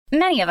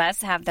Many of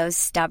us have those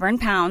stubborn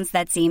pounds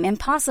that seem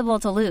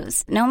impossible to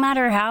lose, no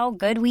matter how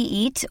good we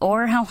eat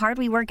or how hard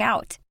we work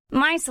out.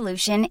 My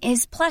solution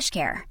is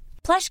PlushCare.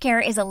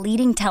 PlushCare is a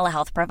leading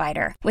telehealth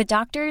provider with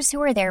doctors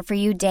who are there for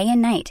you day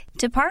and night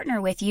to partner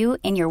with you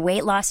in your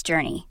weight loss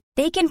journey.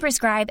 They can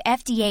prescribe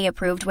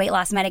FDA-approved weight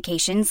loss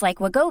medications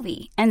like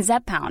Wegovy and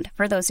Zepbound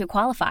for those who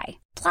qualify.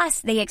 Plus,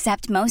 they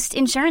accept most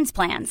insurance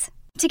plans.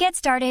 To get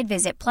started,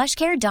 visit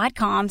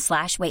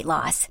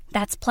plushcare.com/weightloss.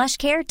 That's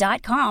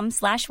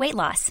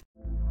plushcare.com/weightloss.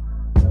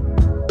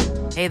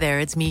 Hey there,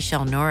 it's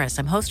Michelle Norris.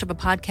 I'm host of a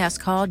podcast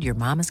called Your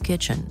Mama's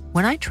Kitchen.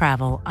 When I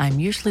travel, I'm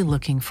usually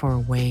looking for a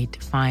way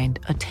to find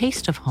a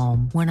taste of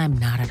home when I'm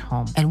not at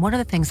home. And one of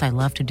the things I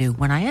love to do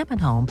when I am at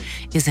home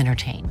is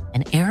entertain.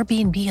 And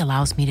Airbnb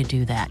allows me to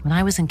do that. When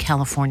I was in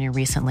California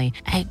recently,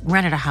 I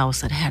rented a house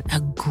that had a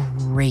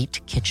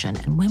great kitchen.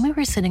 And when we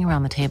were sitting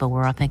around the table, we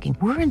were all thinking,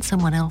 we're in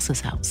someone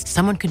else's house.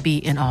 Someone could be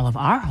in all of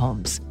our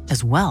homes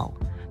as well.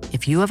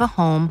 If you have a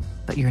home,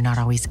 but you're not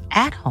always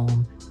at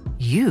home,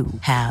 you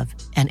have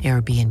an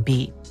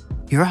Airbnb.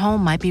 Your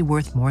home might be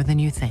worth more than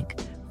you think.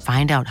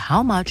 Find out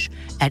how much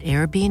at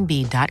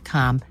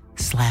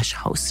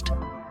airbnb.com/host.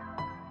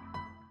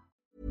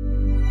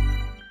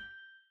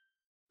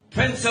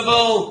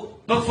 Principle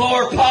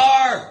before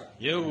power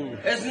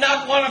is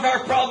not one of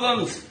our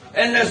problems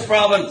in this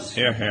province.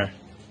 Here, here.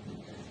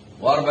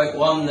 What about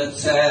one that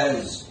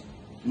says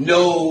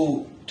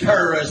no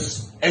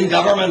terrorists in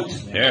government?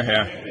 Here,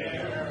 here.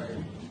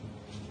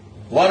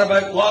 What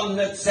about one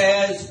that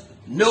says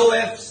no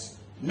ifs,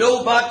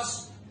 no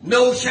buts,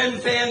 no Sinn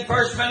Féin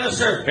First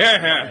Minister? Here,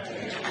 here.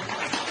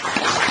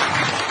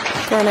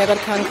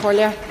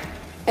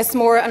 It's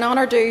more an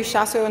honour due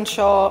Shasu and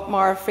Shaw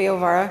Mar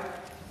Friovara.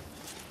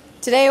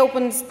 Today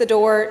opens the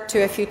door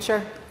to a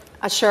future,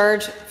 a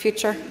shared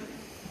future.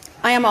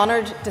 I am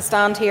honoured to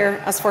stand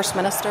here as First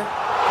Minister.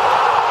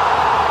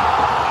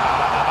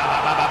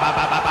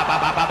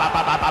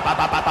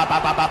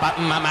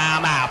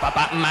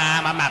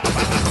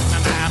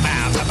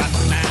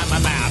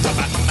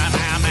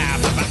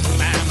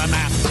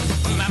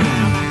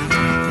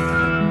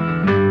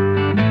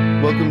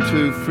 Welcome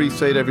to Free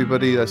State,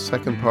 everybody. The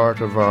second part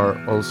of our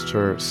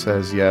Ulster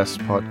Says Yes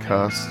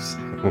podcasts.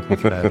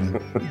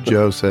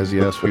 Joe says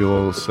yes, we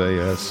all say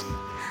yes.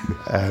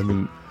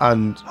 And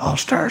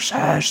Ulster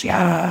says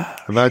yeah.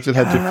 Imagine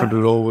how different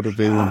it all would have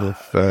been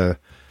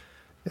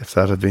if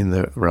that had been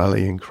the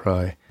rallying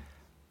cry.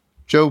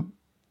 Joe,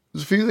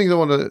 there's a few things I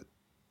want to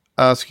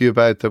ask you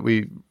about that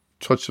we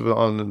touched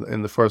on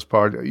in the first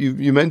part.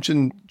 You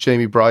mentioned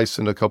Jamie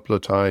Bryson a couple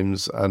of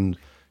times, and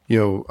you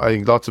know, I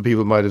think lots of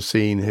people might have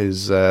seen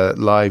his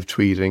live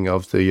tweeting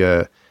of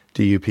the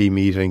DUP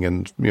meeting,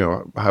 and you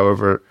know,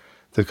 however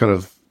the kind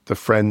of the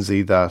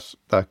frenzy that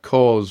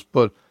caused.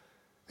 But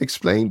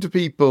explain to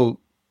people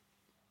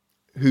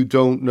who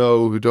don't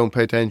know, who don't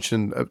pay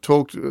attention,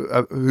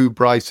 who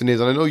Bryson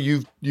is. And I know were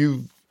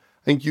you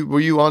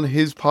on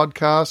his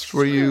podcast?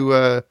 Were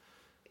you?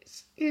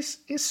 He's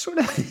sort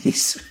of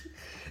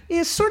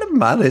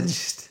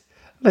managed.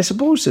 And I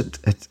suppose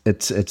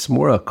it's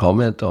more a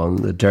comment on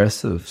the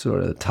dearth of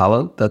sort of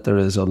talent that there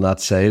is on that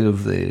side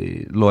of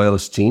the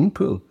loyalist gene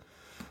pool.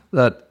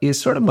 That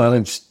he's sort of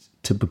managed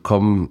to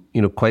become,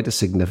 you know, quite a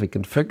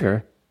significant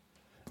figure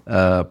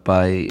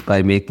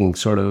by making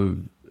sort of,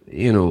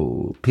 you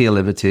know, pale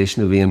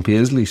imitation of Ian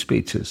Paisley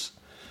speeches,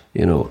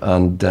 you know,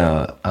 and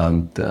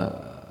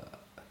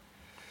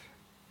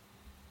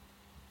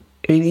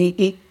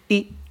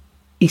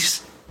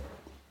he's.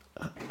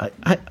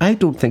 I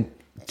don't think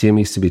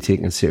Jamie's to be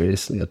taken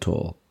seriously at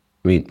all.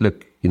 I mean,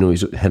 look, you know,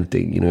 he's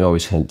hinting, you know, he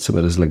always hints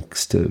about his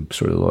links to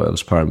sort of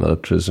loyalist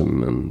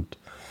paramilitarism, and,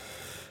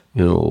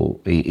 you know,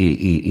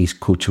 he's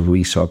coach of a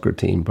wee soccer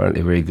team,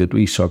 apparently a very good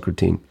wee soccer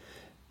team.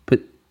 But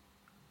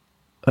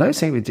I was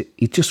saying,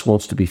 he just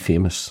wants to be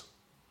famous.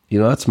 You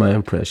know, that's my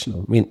impression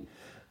of him.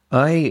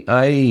 I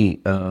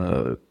mean,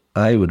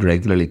 I would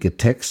regularly get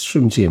texts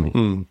from Jamie.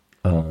 You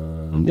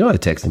know, I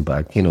text him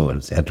back, you know,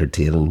 it's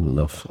entertaining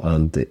enough.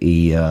 And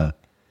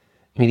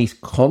he's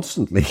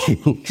constantly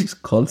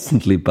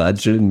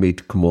badgering me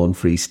to come on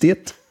Free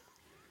State.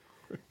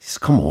 He says,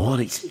 come on,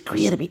 it's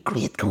great, it'll be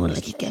great, come on,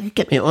 like, you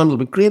get me on, it'll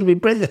be great, it'll be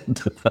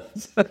brilliant.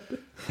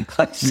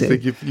 I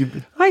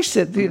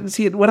said,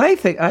 see, when I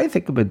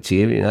think about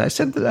Jamie, I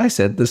said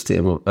this to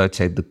him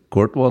outside the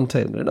court one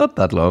time, not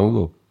that long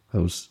ago. I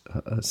was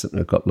sitting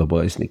with a couple of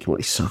boys, and he came on,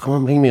 he said, come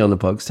on, bring me on the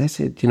podcast. I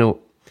said, you know,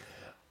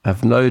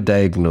 I've now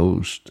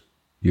diagnosed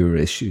your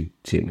issue,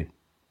 Jamie.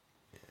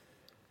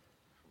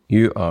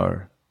 You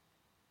are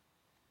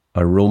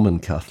a Roman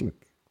Catholic,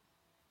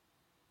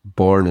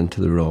 born into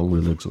the wrong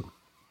religion.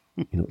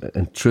 You know,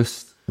 in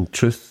truth,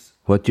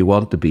 what you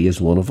want to be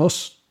is one of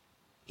us.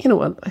 You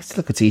know, and I said,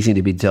 look, it's easy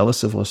to be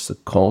jealous of us, the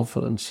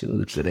confidence, you know,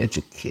 the good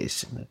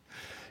education.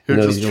 You're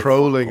just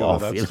trolling all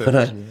that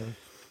stuff.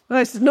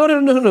 I said, no.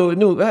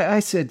 I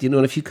said, you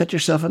know, if you got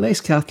yourself a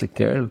nice Catholic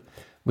girl,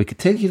 we could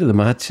take you to the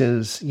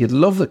matches. You'd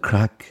love the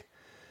crack,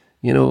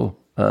 you know,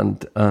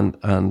 and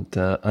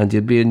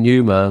you'd be a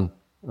new man.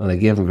 And I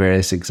gave him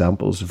various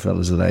examples of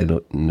fellas that I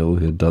don't know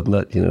who had done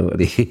that, you know.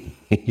 And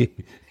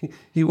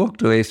he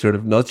walked away sort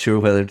of not sure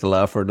whether to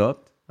laugh or not.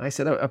 I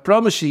said, I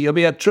promise you'll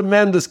be a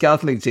tremendous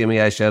Catholic,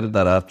 Jamie. I shouted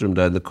that after him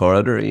down the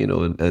corridor, you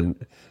know,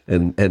 and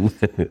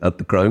at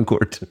the Crown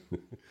Court.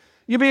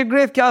 You'll be a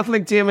great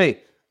Catholic, Jamie.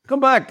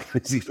 Come back.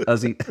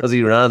 As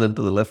he ran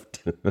into the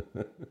lift.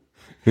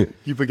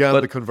 You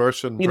began the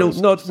conversion. You know,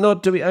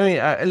 not to be. I mean,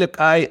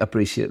 I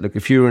appreciate. Look,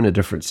 if you were in a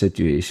different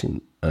situation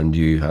and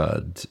you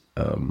had,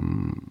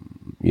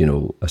 you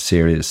know, a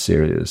serious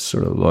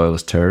sort of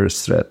loyalist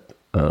terrorist threat,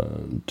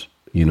 and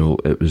you know,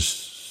 it was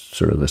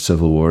sort of a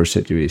civil war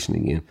situation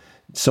again,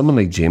 someone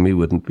like Jamie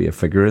wouldn't be a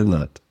figure in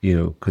that, you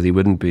know, because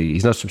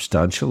he's not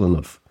substantial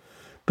enough.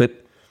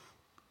 But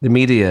the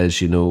media,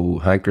 as you know,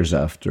 hankers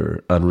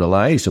after and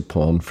relies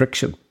upon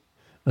friction.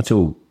 And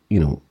so, you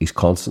know, he's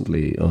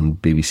constantly on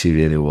BBC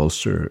Radio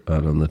Ulster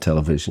and on the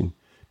television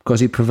because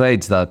he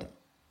provides that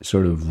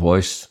sort of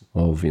voice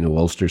of, you know,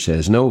 Ulster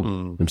says no,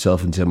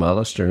 himself and Jim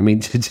Allister. I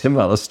mean, Jim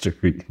Allister,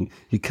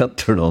 you can't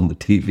turn on the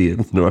TV in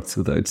the North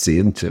without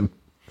seeing Jim.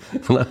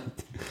 I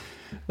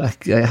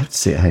have to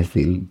say, I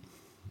feel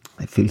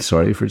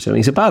sorry for Jim.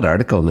 He's a bad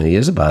article. Now, he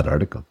is a bad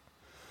article.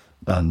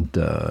 And,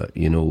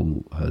 you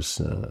know, has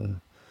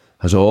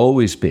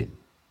always been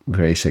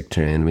very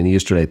sectarian. I mean, he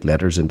used to write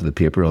letters into the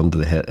paper under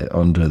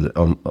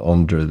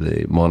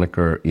the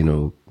moniker, you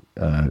know,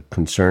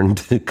 concerned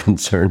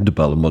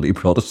Ballymoney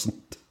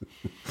Protestant.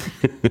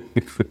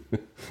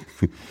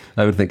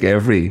 I would think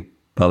every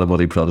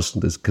Ballymoney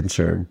Protestant is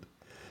concerned.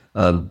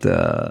 And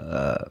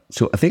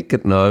so I think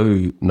that now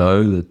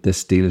that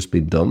this deal has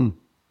been done,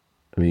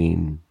 I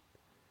mean,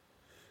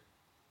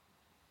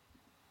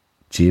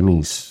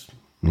 Jamie's.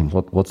 I mean,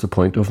 what's the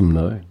point of him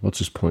now? What's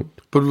his point?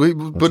 But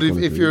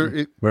if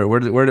you're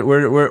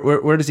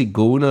where does he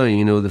go now?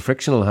 You know, the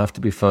friction will have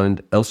to be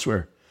found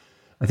elsewhere.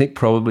 I think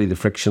probably the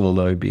friction will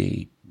now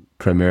be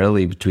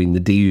primarily between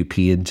the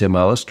DUP and Jim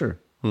Allister,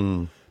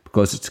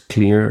 because it's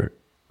clear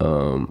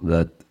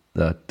that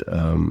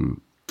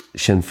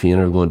Sinn Féin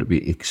are going to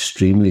be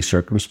extremely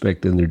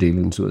circumspect in their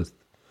dealings with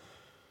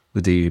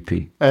the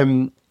DUP.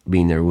 I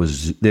mean, there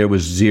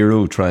was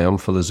zero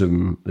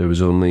triumphalism. There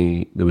was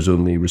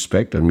only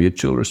respect and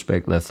mutual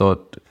respect. And I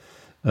thought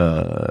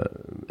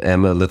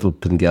Emma Little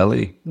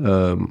Pengelly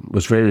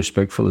was very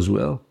respectful as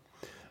well.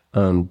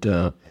 And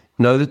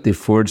now that they've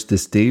forged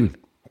this deal,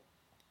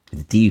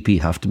 the DUP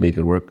have to make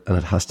it work, and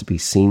it has to be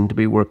seen to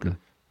be working.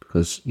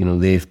 Because, you know,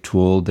 they've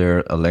told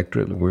their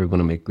electorate, we're going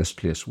to make this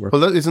place work.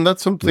 Well, isn't that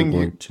something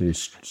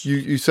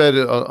you said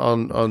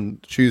on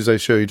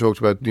Tuesday's show? You talked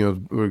about, you know,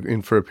 we're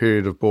in for a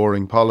period of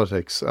boring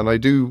politics. And I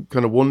do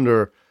kind of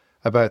wonder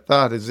about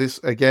that. Is this,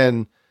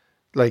 again,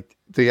 like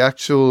the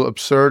actual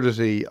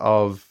absurdity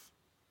of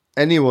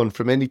anyone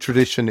from any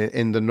tradition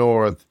in the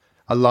North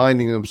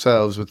aligning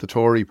themselves with the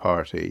Tory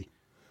party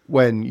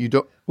when you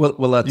don't...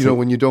 Well, you know,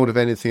 when you don't have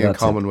anything in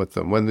common with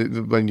them,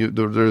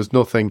 there's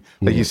nothing,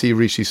 like you see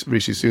Rishi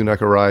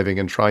Sunak arriving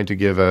and trying to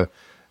give a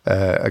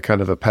kind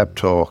of a pep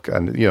talk,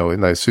 and you know,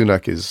 now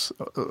Sunak is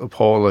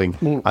appalling,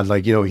 and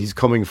like, you know, he's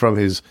coming from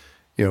his,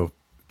 you know,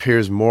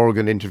 Piers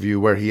Morgan interview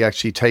where he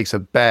actually takes a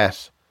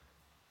bet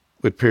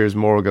with Piers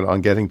Morgan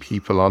on getting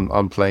people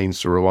on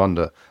planes to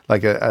Rwanda,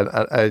 like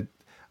a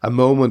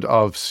moment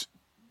of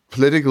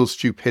political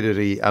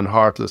stupidity and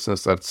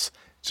heartlessness that's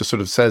just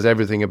sort of says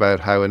everything about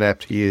how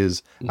inept he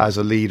is as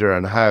a leader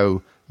and how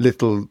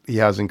little he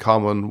has in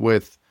common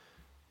with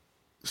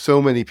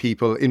so many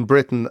people in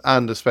Britain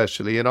and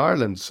especially in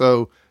Ireland.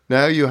 So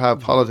now you have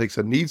politics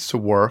that needs to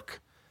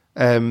work,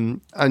 and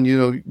you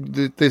know,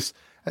 this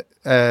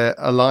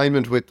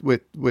alignment with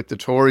the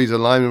Tories,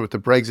 alignment with the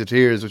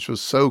Brexiteers, which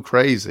was so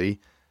crazy,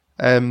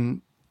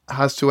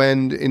 has to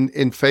end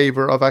in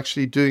favour of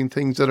actually doing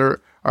things that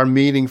are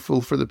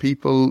meaningful for the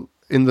people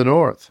in the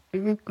North.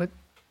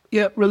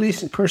 Yeah,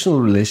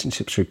 personal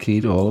relationships are key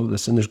to all of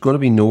this, and there's going to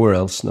be nowhere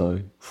else now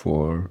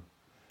for,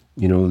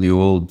 you know, the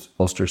old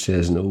Ulster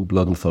says no,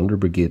 Blood and Thunder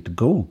Brigade to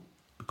go,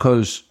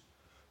 because,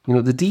 you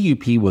know, the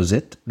DUP was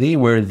it. They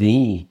were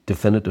the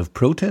definitive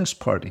protest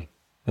party.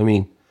 I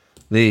mean,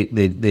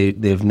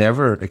 they've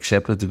never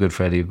accepted the Good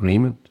Friday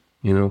Agreement.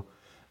 You know,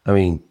 I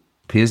mean,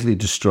 Paisley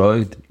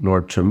destroyed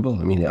Lord Trimble.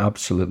 I mean, he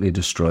absolutely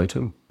destroyed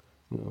him.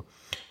 You know.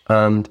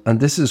 And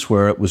this is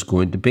where it was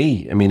going to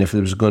be. I mean, if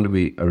there was going to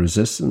be a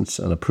resistance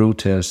and a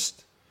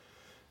protest,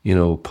 you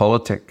know,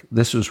 politic,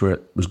 this was where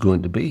it was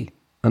going to be.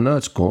 And now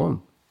it's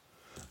gone.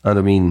 And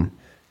I mean,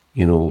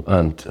 you know,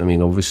 and I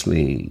mean,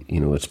 obviously, you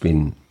know, it's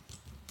been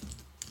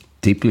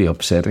deeply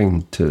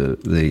upsetting to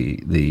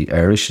the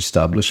Irish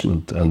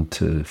establishment and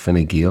to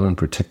Fine Gael in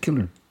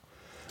particular.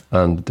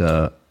 And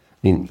I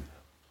mean,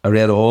 I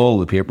read all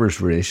the papers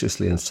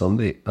voraciously on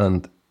Sunday,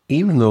 and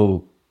even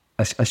though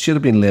I should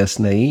have been less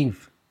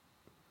naive,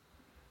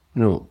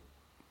 you know,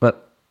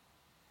 but,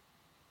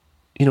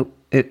 you know,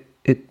 it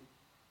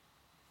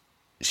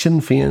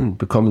Sinn Féin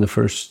becoming the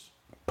first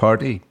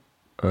party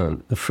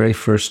and the very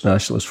first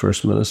nationalist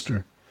first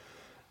minister,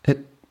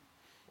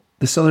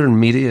 the Southern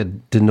media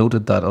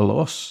denoted that a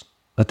loss,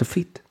 a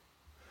defeat.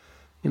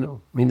 You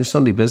know, I mean, the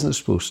Sunday Business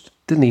Post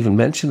didn't even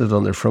mention it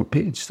on their front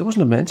page. There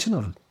wasn't a mention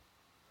of it.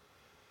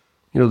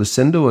 You know, the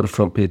Sindo had a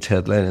front page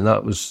headline, and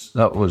that was,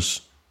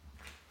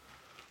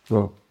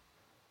 well,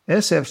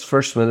 SF's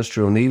First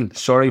Minister O'Neill,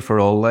 sorry for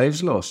all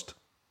lives lost.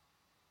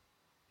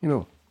 You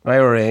know,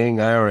 IRA.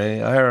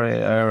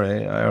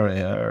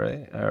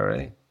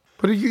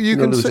 But you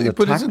can say,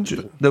 but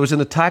there was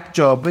an attack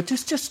job, but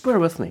just bear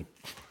with me.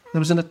 There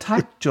was an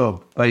attack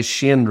job by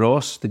Shane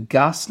Ross, the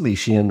ghastly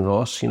Shane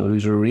Ross, you know,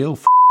 who's a real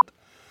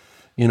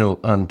you know,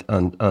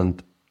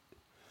 and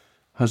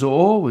has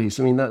always,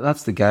 I mean,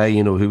 that's the guy,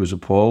 you know, who was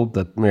appalled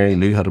that Mary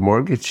Lou had a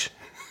mortgage.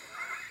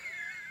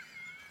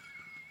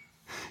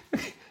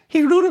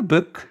 He wrote a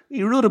book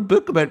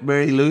about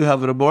Mary Lou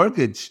having a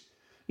mortgage.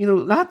 You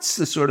know, that's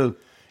the sort of,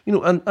 you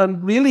know,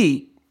 and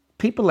really,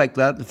 people like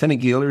that, the Fine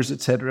Gaelers,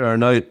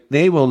 etc.,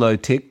 they will now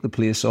take the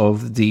place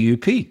of the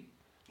DUP.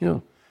 You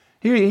know,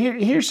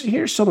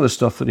 here's some of the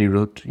stuff that he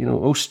wrote. You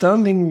know,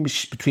 standing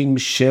between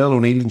Michelle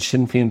O'Neill and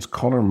Sinn Féin's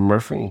Conor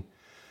Murphy.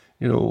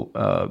 You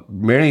know,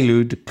 Mary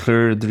Lou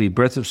declared the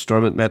rebirth of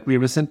Stormont meant we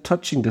were within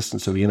touching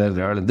distance of United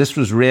Ireland. This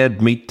was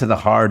red meat to the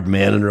hard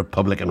men in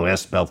Republican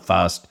West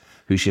Belfast,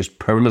 who she's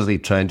permanently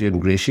trying to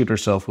ingratiate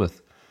herself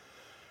with.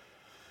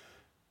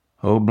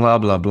 Oh, blah,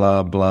 blah,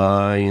 blah,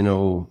 blah, you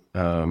know,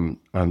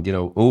 and, you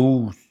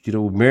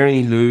know,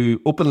 Mary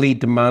Lou openly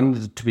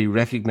demanded to be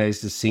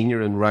recognised as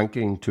senior in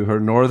ranking to her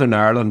Northern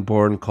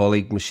Ireland-born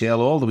colleague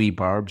Michelle, all the wee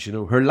barbs, you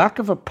know. Her lack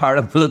of a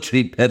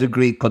paramilitary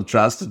pedigree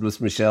contrasted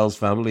with Michelle's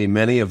family,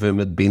 many of whom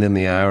had been in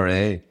the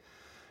IRA.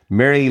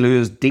 Mary Lou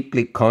is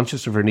deeply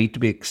conscious of her need to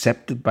be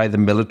accepted by the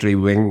military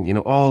wing, you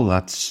know, all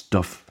that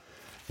stuff,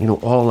 you know,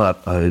 all that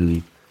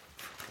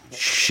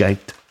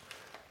shite.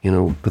 You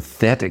know,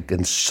 pathetic,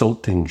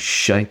 insulting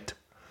shite,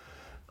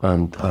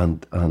 and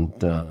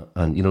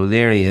you know,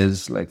 there he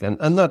is, like, and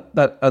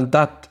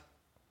that,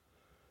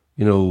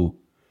 you know,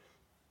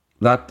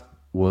 that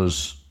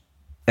was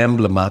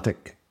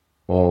emblematic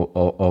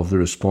of the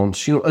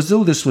response. You know, as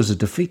though this was a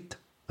defeat,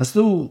 as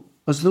though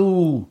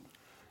you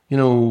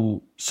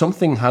know,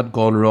 something had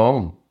gone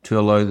wrong to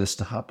allow this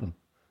to happen.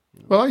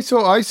 Well,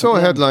 I saw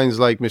headlines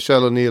like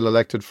Michelle O'Neill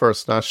elected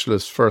First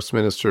Nationalist First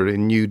Minister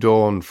in New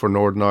Dawn for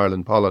Northern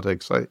Ireland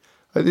politics. I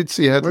did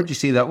see headlines. Where'd you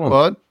see that one?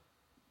 What?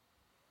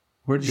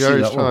 Where'd you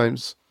see that one?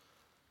 Irish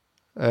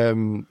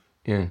Times.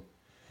 Yeah.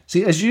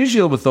 See, as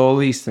usual with all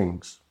these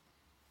things,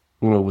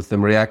 you know, with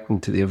them reacting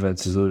to the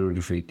events as though they were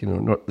defeat, you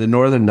know, the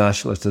Northern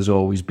Nationalist has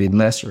always been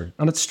lesser,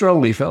 and it's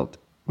strongly felt.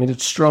 I mean,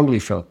 it's strongly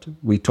felt.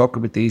 We talk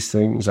about these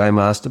things. I'm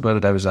asked about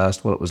it. I was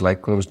asked what it was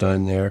like when I was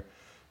down there,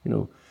 you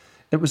know.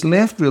 It was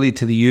left really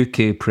to the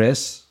UK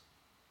press,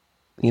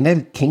 the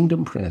United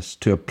Kingdom press,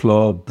 to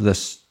applaud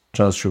this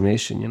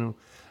transformation, you know.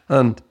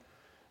 And,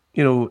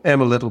 you know,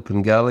 Emma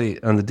Little-Pengelly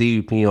and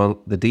the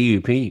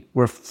DUP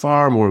were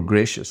far more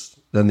gracious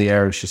than the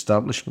Irish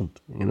establishment,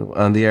 you know,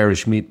 and the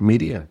Irish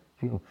media,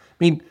 you know. I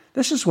mean,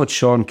 this is what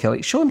Sean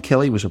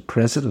Kelly was a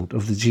president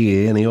of the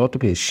GA, and he ought to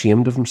be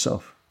ashamed of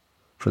himself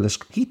for this.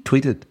 He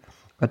tweeted,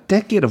 "A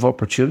decade of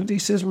opportunity,"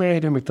 says Mary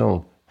Lou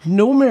McDonald.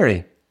 No,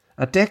 Mary.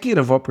 A decade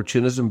of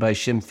opportunism by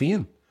Sinn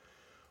Féin.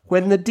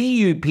 When the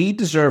DUP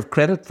deserve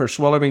credit for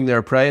swallowing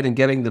their pride and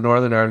getting the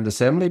Northern Ireland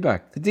Assembly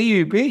back, the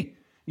DUP,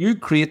 you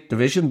create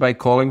division by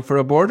calling for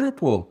a border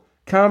poll.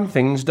 Calm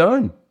things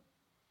down.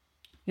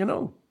 You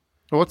know.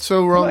 What's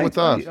so wrong with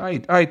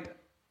that?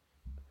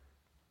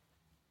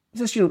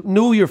 Just, you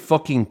know your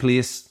fucking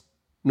place,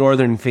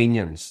 Northern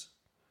Fenians.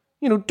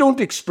 You know,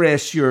 don't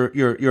express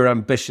your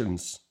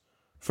ambitions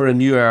for a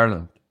new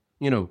Ireland.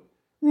 You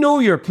know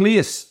your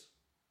place.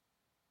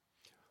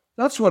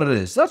 That's what it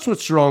is. That's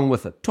what's wrong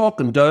with it.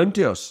 Talking down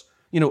to us.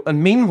 You know,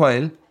 and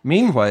meanwhile,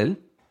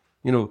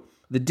 you know,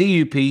 the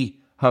DUP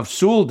have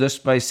sold this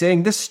by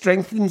saying this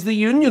strengthens the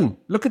union.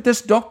 Look at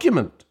this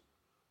document.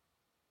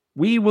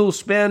 We will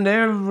spend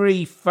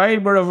every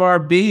fibre of our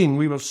being,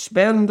 we will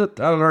spend it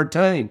all our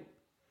time,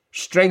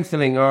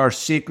 strengthening our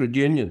sacred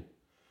union.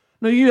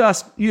 Now you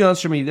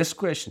answer me this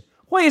question.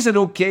 Why is it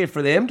okay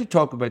for them to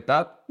talk about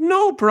that?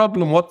 No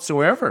problem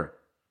whatsoever.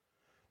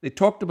 They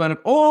talked about it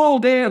all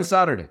day on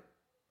Saturday.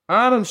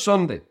 And on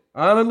Sunday,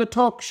 and on the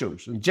talk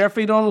shows, and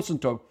Jeffrey Donaldson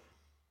talked.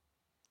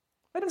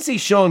 I didn't see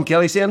Sean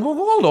Kelly saying,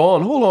 hold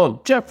on,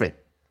 Jeffrey,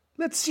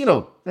 let's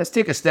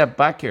take a step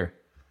back here.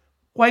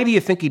 Why do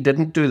you think he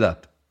didn't do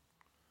that?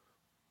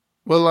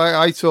 Well,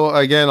 I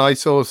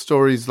saw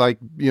stories like,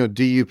 you know,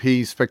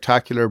 DUP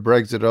spectacular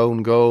Brexit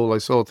own goal. I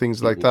saw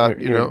things like that.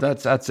 You know,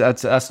 that's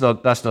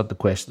not the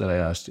question that I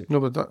asked you.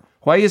 No, but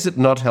why is it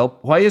not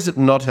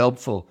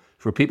helpful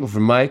for people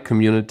from my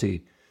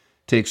community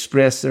to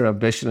express their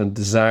ambition and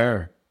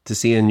desire to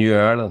see a new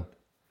Ireland,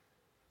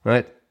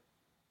 right?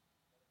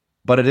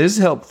 But it is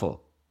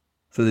helpful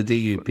for the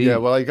DUP. Yeah,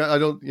 well, I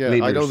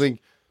don't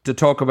think to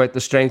talk about the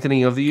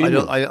strengthening of the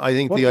union. I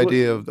think the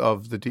idea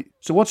of the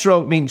so what's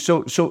wrong? I mean,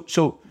 so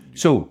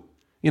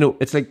you know,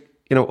 it's like,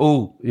 you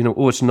know,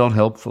 it's not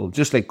helpful.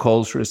 Just like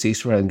calls for a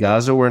ceasefire in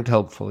Gaza weren't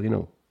helpful. You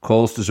know,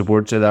 calls to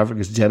support South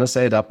Africa's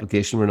genocide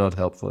application were not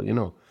helpful.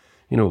 You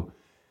know,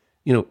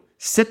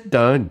 sit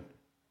down.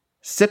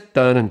 sit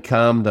down and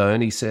calm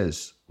down, he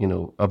says,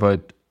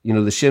 about,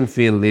 the Sinn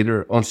Féin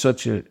leader on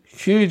such a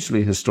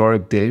hugely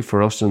historic day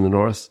for us in the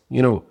North,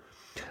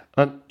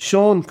 And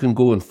Sean can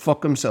go and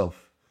fuck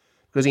himself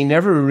because he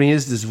never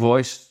raised his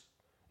voice.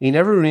 He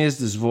never raised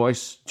his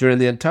voice during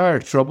the entire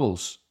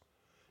Troubles,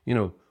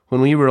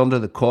 when we were under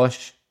the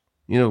cosh,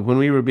 when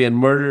we were being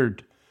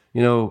murdered,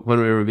 when we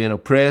were being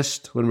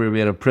oppressed, when we were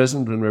being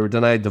imprisoned, when we were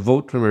denied the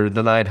vote, when we were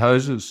denied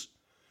houses.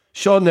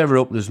 Sean never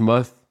opened his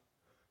mouth,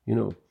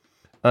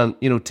 and,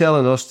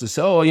 telling us to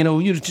say, oh,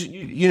 you're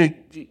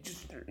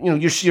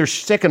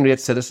second-rate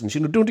citizens,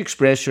 don't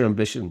express your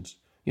ambitions,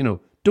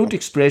 don't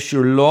express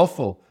your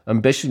lawful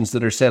ambitions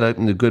that are set out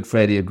in the Good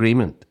Friday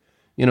Agreement,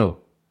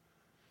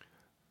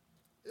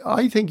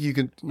 I think you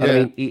can. Yeah. I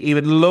mean, he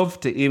would love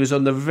to. He was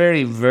on the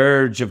very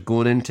verge of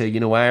going into,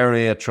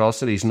 IRA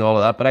atrocities and all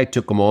of that. But I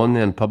took him on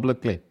then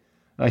publicly.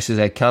 I said,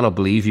 I cannot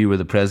believe you were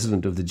the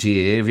president of the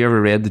GAA. Have you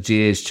ever read the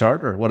GAA's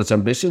charter? What its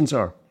ambitions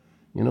are?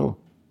 You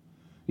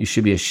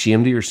should be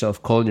ashamed of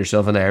yourself, calling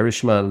yourself an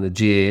Irishman and a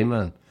GAA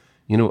man.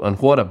 And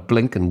what a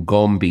blinking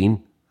gum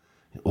bean.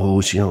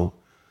 Oh,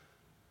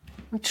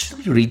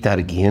 just read that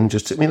again.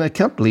 I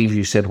can't believe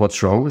you said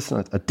what's wrong with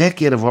that. A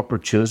decade of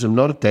opportunism,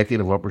 not a decade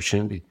of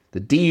opportunity. The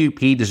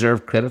DUP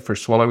deserve credit for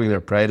swallowing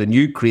their pride, and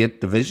you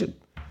create division.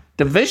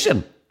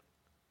 Division.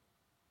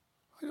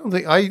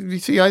 I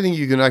think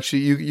you can actually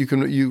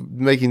you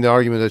making the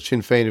argument that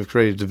Sinn Féin have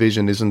created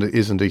division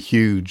isn't a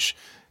huge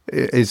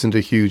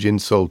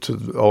insult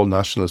to all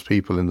nationalist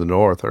people in the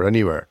North or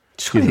anywhere.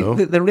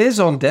 The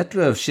raison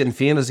d'etre of Sinn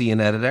Féin is a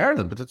united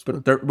Ireland,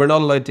 but we're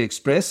not allowed to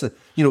express it.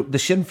 The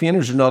Sinn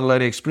Féiners are not allowed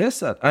to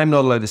express that. I'm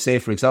not allowed to say,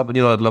 for example,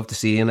 I'd love to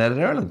see a united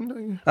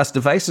Ireland. That's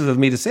divisive of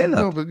me to say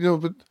that.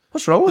 But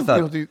what's wrong with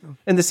that?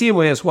 In the same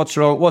way as what's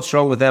wrong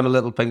with Emma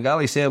Little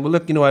Pengali saying, well,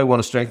 look, I want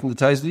to strengthen the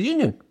ties of the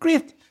union.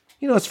 Great,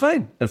 it's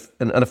fine. And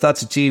if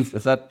that's achieved,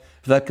 if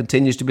that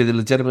continues to be the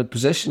legitimate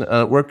position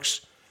and it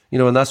works,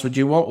 and that's what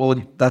you want, well,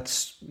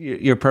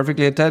 you're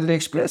perfectly entitled to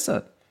express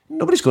that.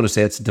 Nobody's going to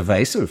say it's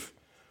divisive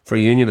for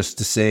unionists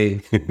to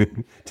say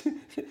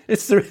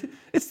it's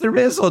the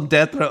raison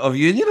d'etre of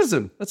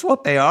unionism. That's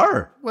what they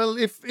are. Well,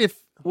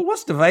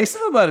 what's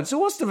divisive about it? So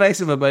what's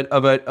divisive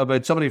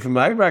about somebody from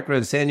my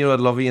background saying, I'd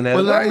love a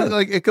united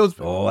Ireland? It goes.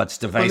 Oh, that's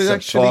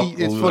divisive. Well,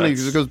 it's funny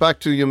because it goes back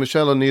to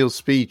Michelle O'Neill's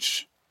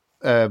speech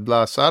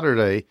last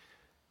Saturday.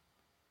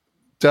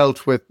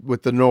 Dealt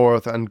with the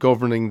North and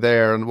governing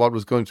there and what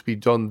was going to be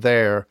done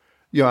there.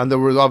 And there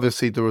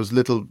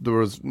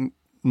was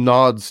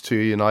nods to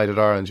United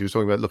Ireland. She was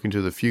talking about looking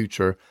to the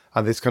future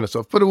and this kind of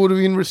stuff. But it would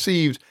have been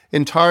received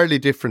entirely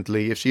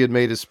differently if she had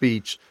made a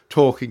speech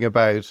talking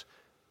about,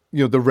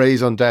 the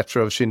raison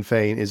d'etre of Sinn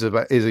Féin is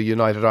a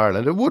United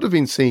Ireland. It would have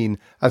been seen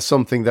as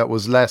something that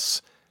was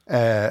less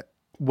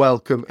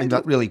welcome. I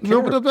don't really care.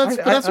 No, but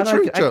that's the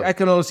truth, Joe. I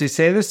can honestly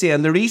say this,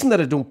 and the reason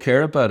that I don't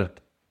care about it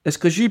is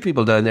because you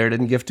people down there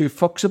didn't give two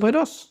fucks about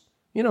us.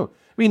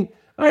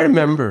 I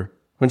remember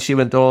when she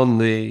went on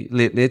the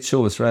Late Late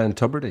Show with Ryan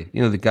Tubridy,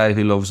 the guy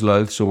who loves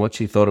Louth so much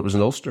he thought it was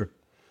in Ulster.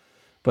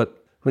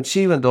 But when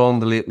she went on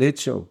the Late Late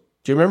Show,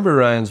 do you remember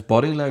Ryan's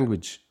body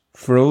language?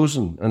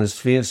 Frozen, and his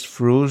face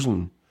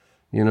frozen,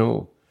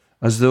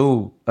 as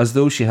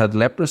though she had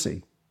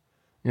leprosy.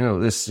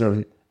 This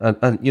sort of,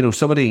 and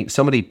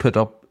somebody put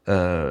up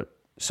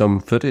some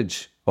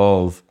footage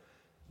of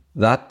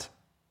that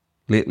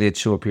Late Late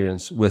Show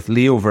appearance with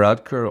Leo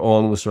Varadkar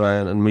on with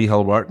Ryan and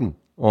Michal Martin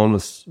on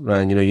with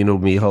Ryan.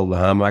 Michal, the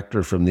ham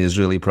actor from the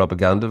Israeli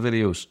propaganda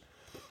videos.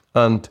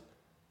 And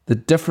the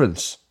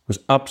difference was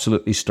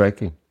absolutely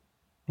striking.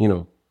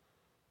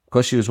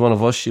 Because she was one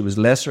of us, she was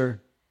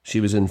lesser,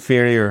 she was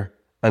inferior,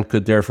 and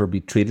could therefore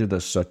be treated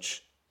as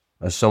such,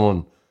 as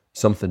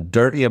something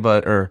dirty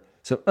about her.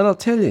 So, and I'll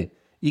tell you,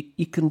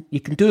 you can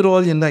do it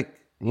all you like,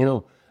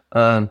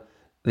 and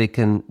they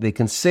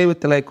can say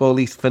what they like, all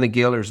these Fine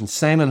Gaelers, and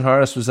Simon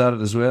Harris was at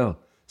it as well.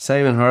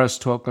 Simon Harris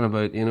talking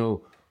about,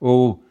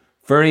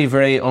 very,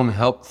 very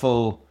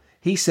unhelpful.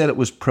 He said it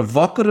was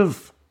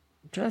provocative.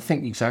 I'm trying to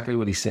think exactly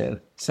what he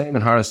said.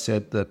 Simon Harris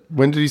said that.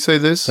 When did he say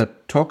this? He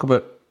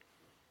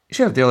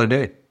said it the other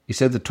day. He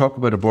said the talk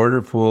about a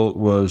border poll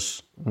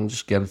was, I'll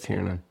just get it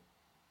here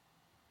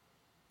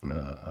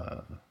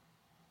now.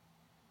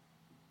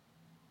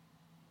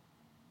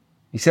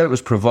 He said it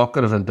was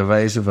provocative and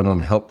divisive and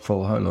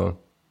unhelpful. How long?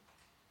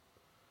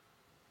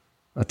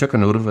 I took a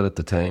note of it at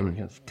the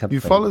time.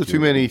 You follow too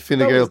many Fine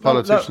Gael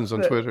politicians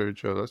on Twitter,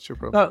 Joe. That's your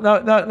problem.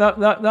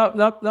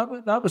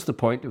 That was the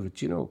point of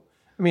it, I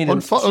mean,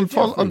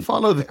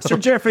 unfollow them. Sir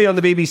Jeffrey on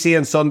the BBC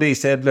on Sunday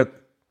said, look,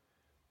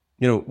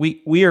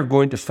 we are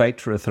going to fight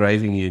for a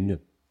thriving union.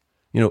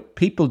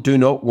 People do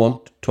not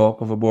want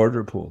talk of a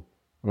border poll,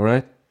 all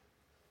right?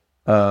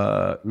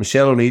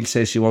 Michelle O'Neill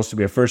says she wants to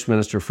be a First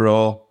Minister for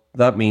all.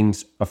 That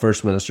means a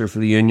First Minister for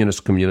the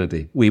unionist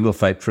community. We will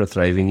fight for a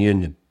thriving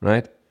union,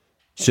 right?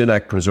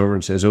 Sunak comes over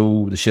and says,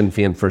 the Sinn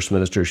Féin First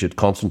Minister should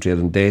concentrate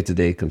on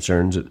day-to-day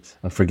concerns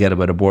and forget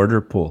about a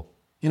border poll.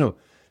 To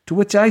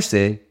which I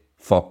say,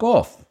 fuck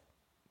off.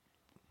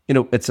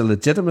 It's a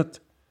legitimate,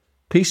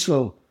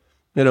 peaceful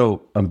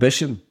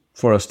ambition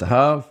for us to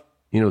have,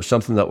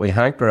 something that we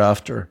hanker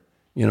after.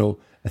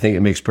 I think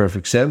it makes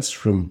perfect sense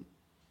from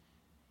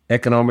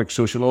economic,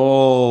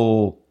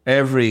 social,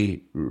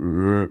 every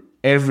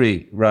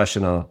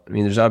rationale. I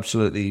mean,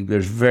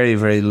 there's very,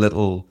 very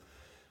little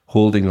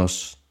holding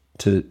us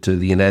to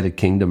the United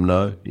Kingdom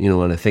now,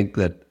 and I think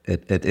that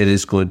it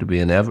is going to be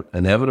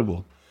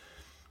inevitable.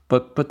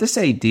 But this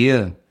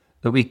idea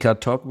that we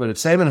can't talk about it,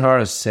 Simon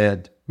Harris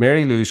said,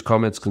 Mary Lou's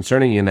comments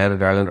concerning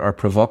United Ireland are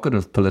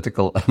provocative,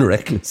 political and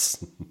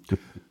reckless.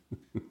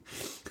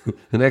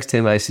 The next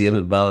time I see him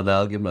in Ballina,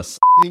 I'll give him a...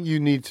 I think you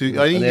need to...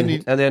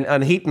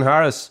 And Heaton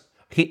Harris,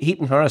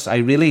 I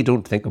really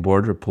don't think a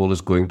border poll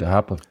is going to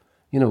happen.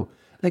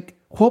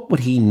 What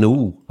would he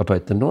know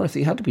about the North?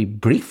 He had to be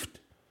briefed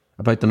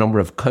about the number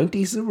of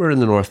counties that were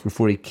in the North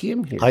before he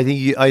came here. I think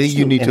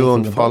you need to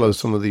unfollow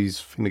some of these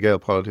Fine Gael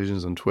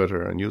politicians on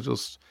Twitter, and you'll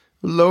just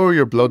lower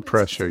your blood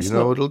pressure.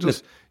 It'll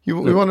just... We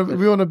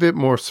want a bit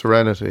more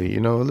serenity,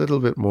 a little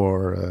bit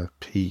more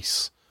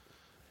peace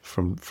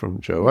from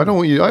Joe. I don't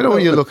want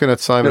you looking at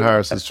Simon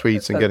Harris's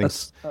tweets and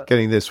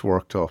getting this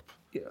worked up.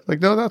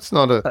 No, that's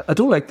not a... I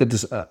don't like the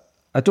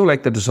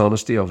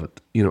dishonesty of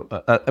it,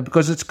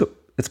 because it's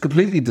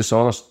completely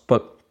dishonest.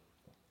 But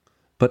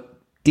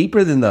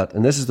deeper than that,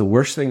 and this is the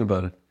worst thing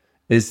about it,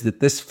 is that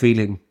this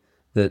feeling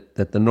that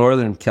the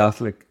Northern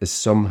Catholic is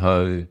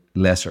somehow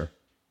lesser,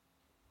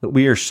 that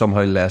we are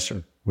somehow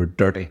lesser, we're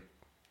dirty,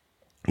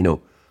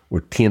 we're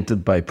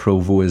tainted by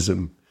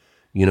Provoism,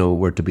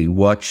 we're to be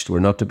watched, we're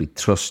not to be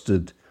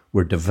trusted,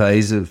 we're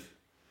divisive,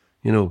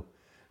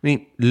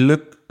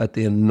 look at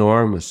the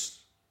enormous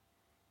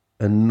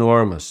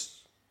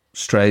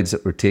strides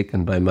that were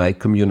taken by my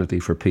community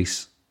for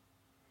peace.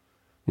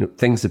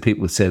 Things that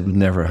people said would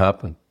never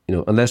happen.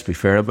 And let's be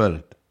fair about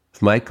it.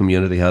 If my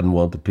community hadn't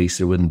wanted peace,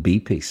 there wouldn't be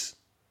peace.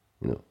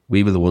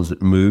 We were the ones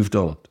that moved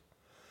on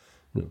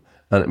it.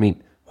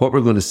 And what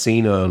we're going to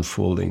see now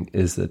unfolding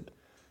is that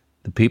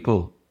the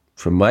people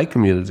from my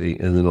community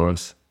in the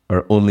North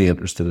are only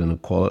interested in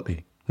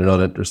equality. They're not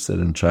interested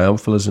in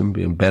triumphalism,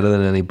 being better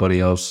than anybody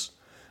else.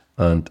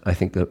 And I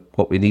think that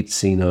what we need to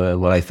see now,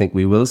 and what I think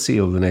we will see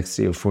over the next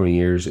 3 or 4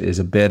 years, is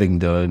a bedding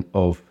down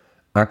of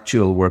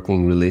actual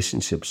working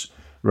relationships,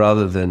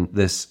 rather than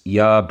this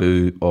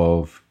yaboo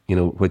of,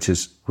 which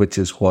is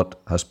what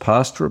has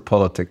passed through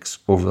politics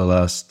over the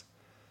last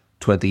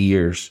 20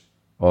 years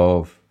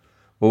of,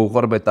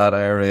 what about that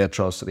IRA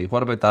atrocity?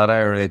 What about that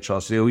IRA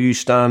atrocity? Oh, you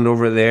stand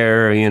over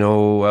there, and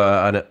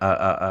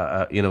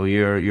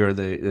you're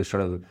the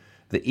sort of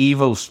the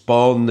evil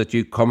spawn that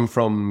you come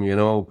from,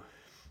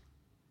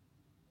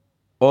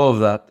 All of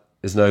that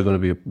is now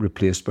going to be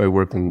replaced by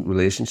working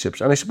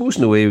relationships. And I suppose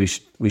in a way we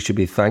should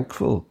be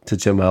thankful to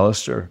Jim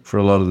Allister for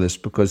a lot of this,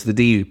 because the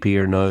DUP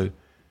are now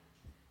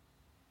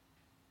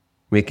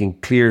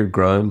making clear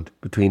ground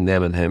between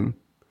them and him.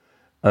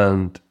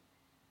 And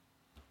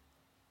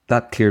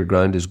that clear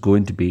ground is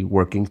going to be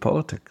working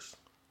politics.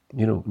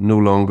 No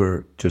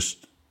longer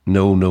just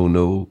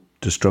no,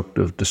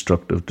 destructive,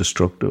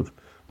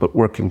 but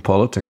working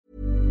politics.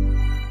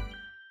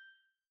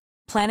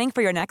 Planning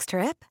for your next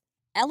trip?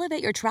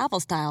 Elevate your travel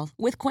style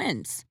with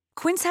Quince.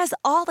 Quince has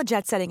all the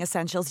jet-setting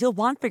essentials you'll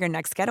want for your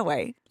next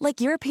getaway,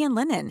 like European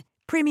linen,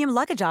 premium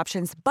luggage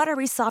options,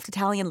 buttery soft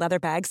Italian leather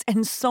bags,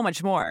 and so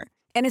much more.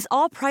 And is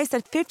all priced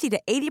at 50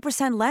 to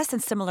 80% less than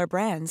similar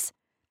brands.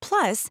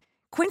 Plus,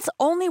 Quince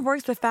only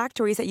works with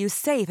factories that use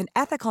safe and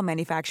ethical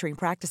manufacturing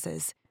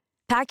practices.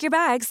 Pack your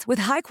bags with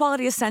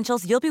high-quality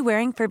essentials you'll be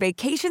wearing for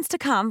vacations to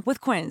come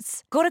with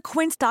Quince. Go to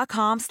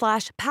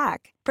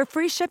quince.com/pack for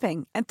free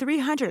shipping and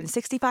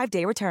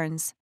 365-day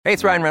returns. Hey,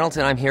 it's Ryan Reynolds,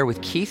 and I'm here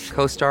with Keith,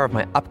 co-star of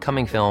my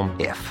upcoming film,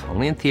 If,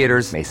 only in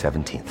theaters May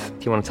 17th.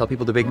 Do you want to tell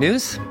people the big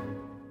news?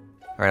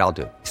 All right, I'll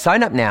do it.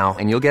 Sign up now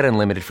and you'll get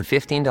unlimited for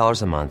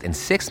 $15 a month and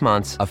 6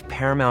 months of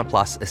Paramount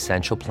Plus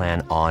Essential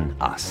Plan on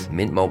us.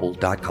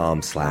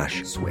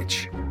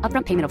 MintMobile.com/switch.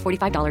 Upfront payment of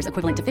 $45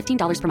 equivalent to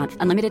 $15 per month.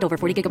 Unlimited over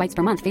 40 gigabytes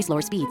per month. Face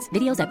lower speeds.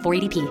 Videos at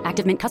 480p.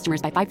 Active Mint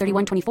customers by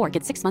 531.24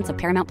 get 6 months of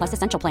Paramount Plus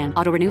Essential Plan.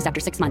 Auto renews after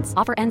 6 months.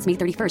 Offer ends May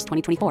 31st,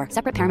 2024.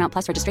 Separate Paramount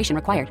Plus registration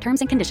required. Terms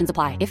and conditions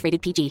apply if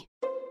rated PG.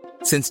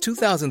 Since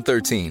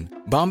 2013,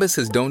 Bombas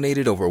has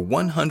donated over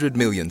 100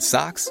 million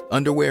socks,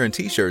 underwear, and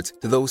T-shirts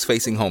to those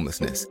facing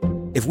homelessness.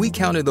 If we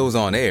counted those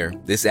on air,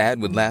 this ad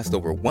would last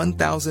over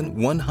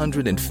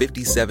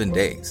 1,157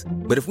 days.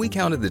 But if we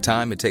counted the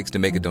time it takes to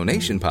make a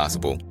donation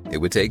possible, it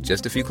would take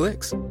just a few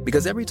clicks.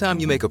 Because every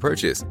time you make a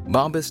purchase,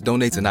 Bombas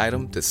donates an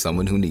item to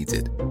someone who needs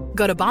it.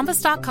 Go to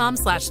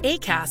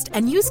bombas.com/ACAST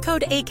and use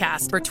code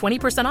ACAST for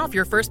 20% off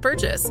your first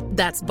purchase.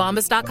 That's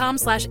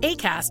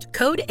bombas.com/ACAST,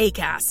 code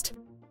ACAST.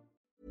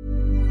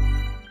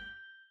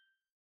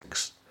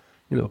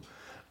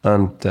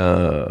 And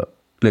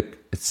look,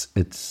 it's.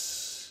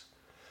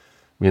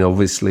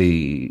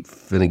 Obviously,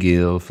 Fine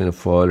Gael, Fianna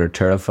Fáil are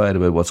terrified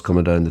about what's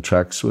coming down the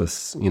tracks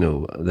with,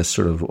 this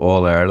sort of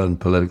all Ireland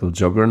political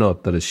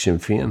juggernaut that is Sinn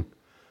Féin.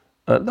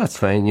 That's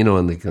fine,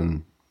 and they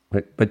can.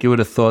 But you would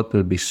have thought there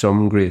would be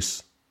some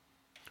grace,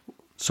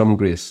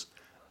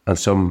 and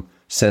some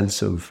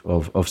sense of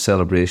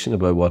celebration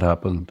about what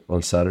happened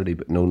on Saturday.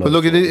 But no, not. But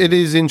look, it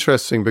is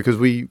interesting because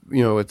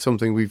it's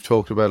something we've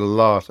talked about a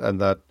lot,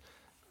 and that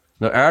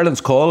now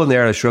Ireland's call in the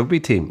Irish rugby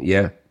team,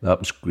 yeah, that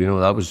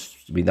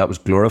was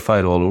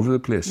glorified all over the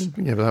place.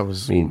 Yeah, but that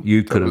was. I mean,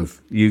 you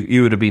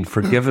would have been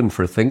forgiven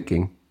for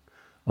thinking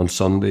on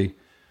Sunday,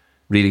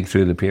 reading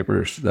through the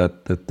papers,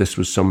 that this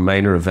was some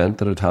minor event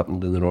that had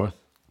happened in the north.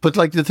 But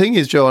like the thing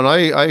is, Joe, and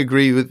I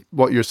agree with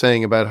what you're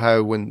saying about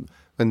how when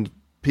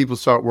people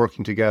start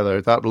working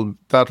together,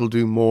 that'll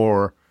do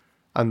more,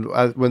 and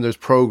when there's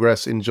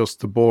progress in just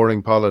the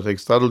boring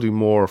politics, that'll do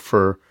more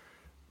for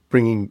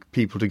bringing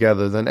people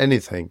together than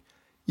anything.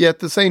 Yet at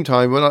the same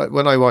time,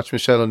 when I watch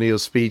Michelle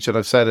O'Neill's speech, and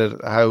I've said it,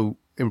 how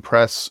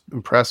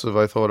impressive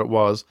I thought it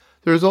was,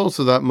 there's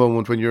also that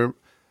moment when you're,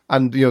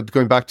 and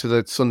going back to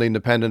the Sunday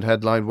Independent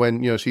headline,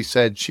 when she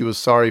said she was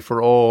sorry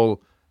for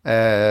all.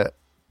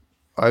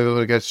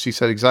 I guess she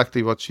said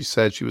exactly what she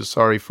said. She was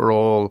sorry for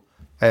all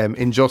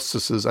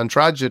injustices and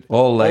tragedy,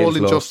 all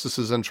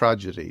injustices and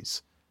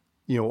tragedies,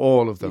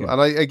 all of them.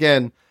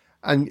 Yeah.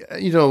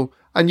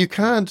 And you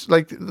can't,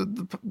 like,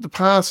 the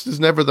past is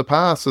never the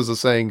past, as the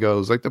saying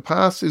goes. Like, the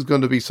past is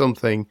going to be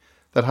something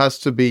that has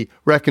to be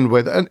reckoned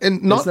with, and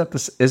not.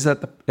 Is that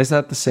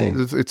the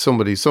saying? It's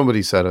somebody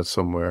said it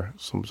somewhere,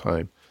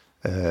 sometime.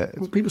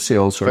 People say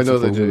all sorts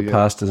of things. The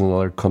past is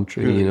another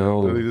country,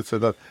 So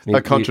that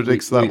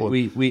contradicts that one.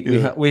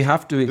 We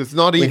have to. It's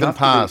not even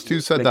past. Who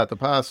said that? The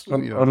past.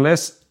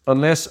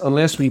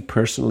 Unless we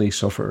personally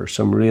suffer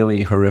some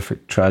really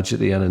horrific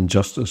tragedy and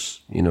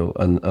injustice,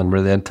 and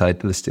we're then tied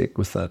to the stake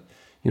with that,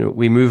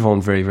 we move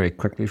on very, very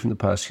quickly from the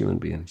past, human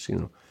beings,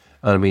 And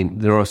I mean,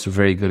 the North's a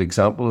very good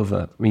example of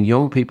that. I mean,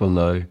 young people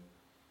now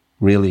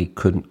really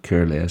couldn't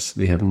care less.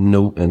 They have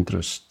no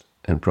interest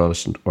in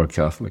Protestant or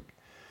Catholic.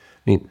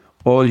 I mean,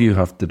 all you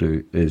have to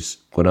do is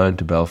go down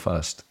to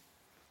Belfast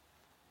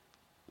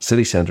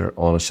city centre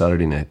on a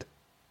Saturday night,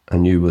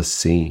 and you will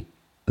see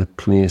the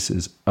place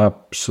is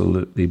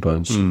absolutely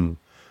bouncing.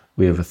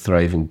 We have a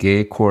thriving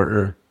gay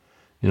quarter.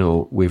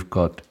 We've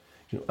got,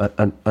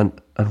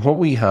 and what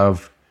we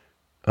have,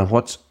 and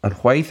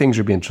why things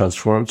are being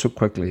transformed so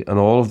quickly, and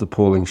all of the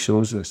polling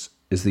shows this,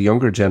 is the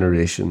younger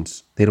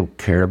generations, they don't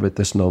care about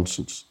this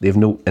nonsense. They have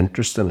no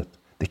interest in it.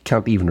 They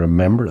can't even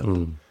remember it.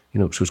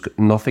 So it's got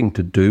nothing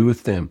to do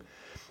with them.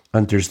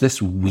 And there's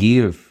this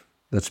wave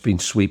that's been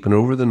sweeping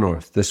over the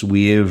north, this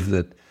wave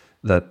that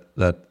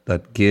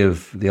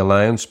gave the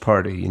Alliance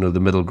Party, the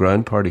Middle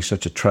Ground Party,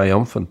 such a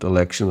triumphant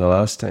election the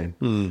last time.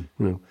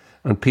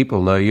 And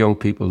people now, young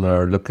people now,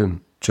 are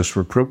looking just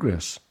for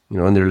progress,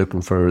 and they're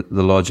looking for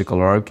the logical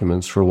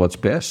arguments for what's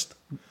best.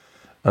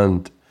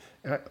 And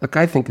look,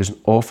 I think there's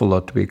an awful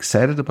lot to be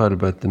excited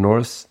about the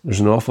North.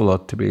 There's an awful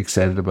lot to be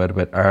excited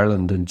about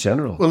Ireland in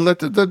general. Well,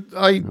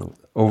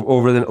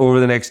 over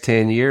the next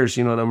 10 years,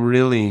 and I'm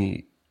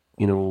really,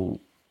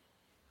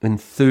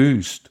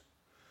 enthused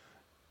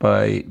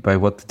by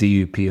what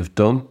the DUP have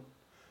done.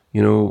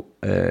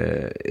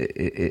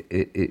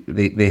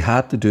 They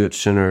had to do it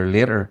sooner or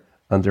later,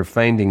 and they're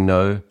finding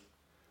now,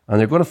 and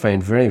they're going to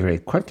find very, very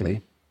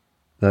quickly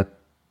that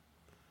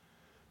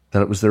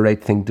it was the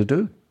right thing to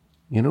do.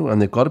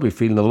 And they've got to be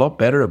feeling a lot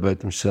better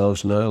about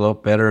themselves now, a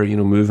lot better,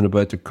 moving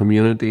about their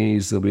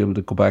communities. They'll be able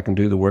to go back and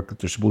do the work that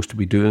they're supposed to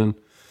be doing.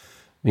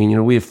 I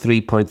mean, we have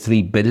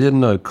 3.3 billion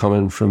now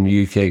coming from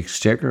the UK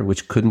Exchequer,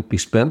 which couldn't be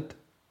spent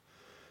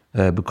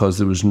because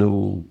there was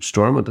no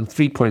Stormont. And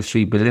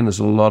 3.3 billion is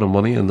a lot of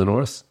money in the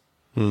north.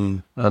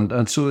 And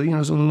so,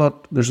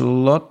 there's a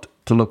lot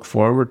to look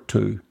forward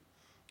to.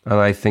 And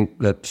I think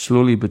that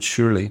slowly but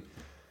surely,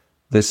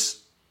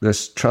 this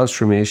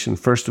transformation,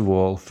 first of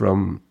all,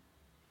 from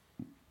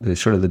the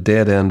sort of the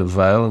dead end of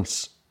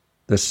violence,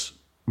 this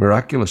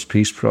miraculous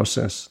peace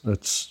process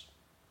that's,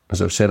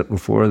 as I've said it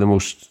before, the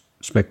most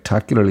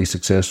spectacularly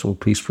successful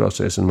peace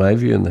process, in my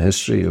view, in the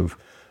history of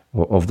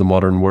the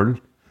modern world.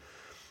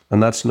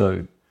 And that's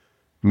now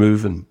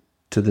moving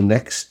to the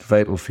next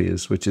vital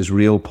phase, which is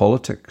real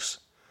politics.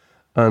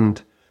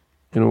 And,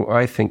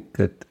 I think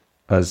that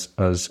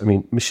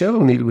Michelle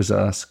O'Neill was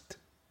asked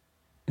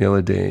the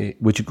other day,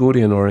 would you go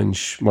to an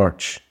Orange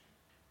March?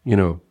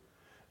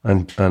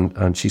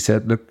 And she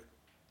said, look,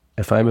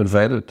 if I'm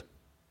invited,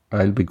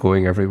 I'll be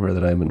going everywhere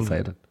that I'm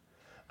invited.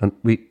 And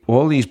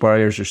all these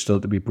barriers are still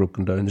to be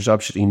broken down. There's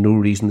absolutely no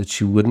reason that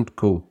she wouldn't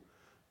go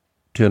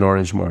to an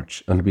Orange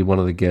March and be one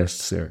of the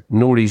guests there.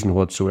 No reason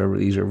whatsoever.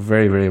 These are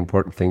very, very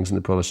important things in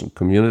the Protestant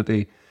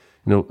community,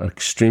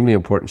 extremely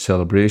important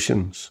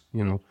celebrations,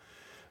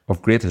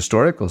 of great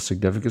historical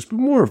significance, but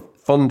more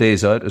fun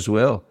days out as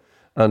well.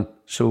 And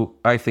so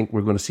I think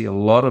we're going to see a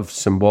lot of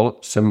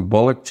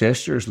symbolic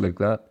gestures like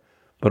that.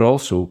 But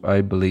also,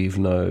 I believe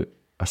now,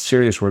 a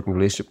serious working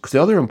relationship. Because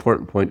the other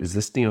important point is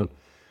this, Dion.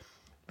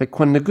 Like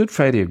when the Good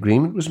Friday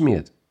Agreement was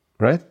made,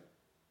 right?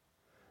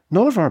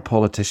 None of our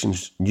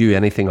politicians knew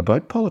anything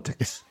about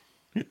politics.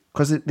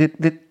 Because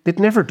they'd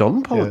never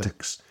done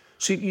politics. Yeah.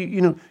 So,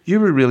 you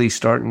were really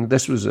starting,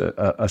 this was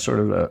a sort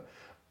of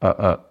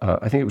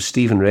I think it was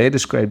Stephen Ray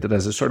described it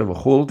as a sort of a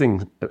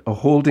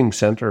holding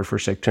centre for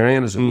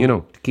sectarianism,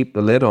 to keep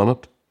the lid on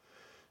it,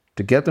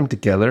 to get them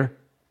together,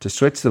 to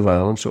switch the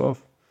violence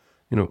off,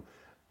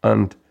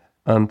 and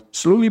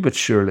slowly but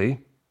surely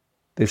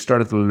they've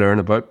started to learn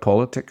about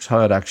politics,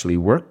 how it actually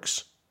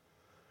works.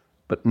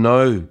 But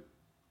now,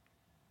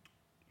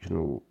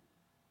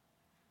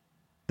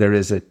 there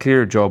is a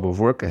clear job of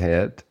work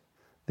ahead.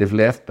 They've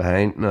left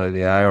behind now the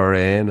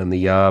IRN and the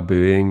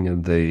yah-booing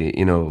and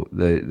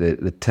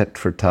the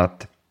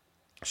tit-for-tat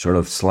sort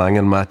of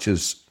slanging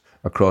matches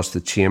across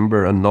the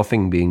chamber and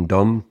nothing being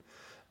done.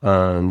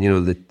 And,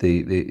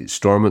 the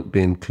Stormont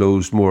being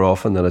closed more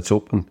often than it's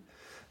open.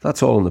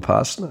 That's all in the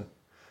past now.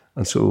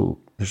 And so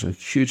there's a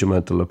huge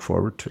amount to look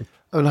forward to.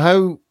 And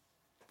how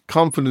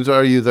confident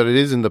are you that it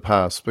is in the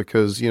past?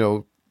 Because, as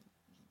you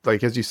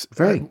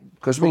very,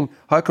 because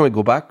how can we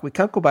go back? We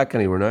can't go back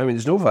anywhere now.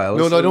 There's no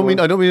violence. No, I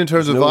don't mean in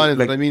terms of violence.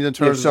 But I mean in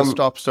terms of the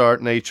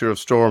stop-start nature of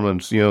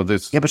Stormont.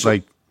 This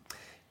but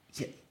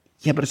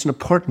it's an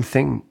important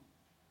thing.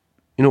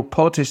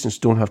 Politicians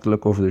don't have to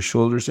look over their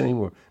shoulders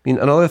anymore.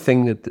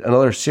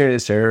 Another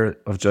serious error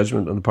of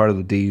judgment on the part of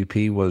the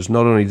DUP was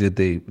not only did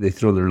they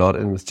throw their lot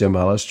in with Jim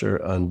Allister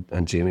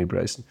and Jamie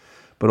Bryson,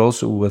 but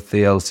also with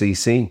the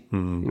LCC.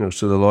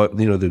 So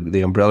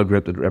the umbrella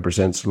group that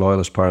represents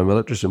loyalist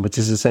paramilitarism, which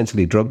is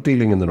essentially drug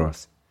dealing in the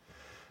north.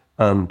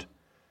 And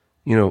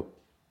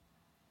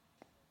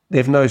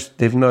they've now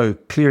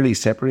clearly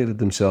separated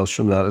themselves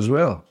from that as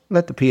well.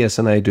 Let the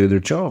PSNI do their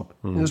job.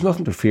 There's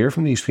nothing to fear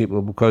from these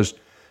people because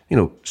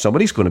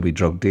somebody's going to be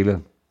drug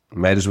dealing.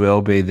 Might as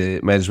well be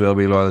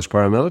loyalist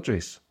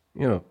paramilitaries.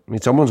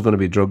 Someone's going to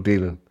be drug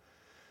dealing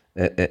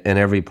in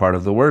every part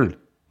of the world.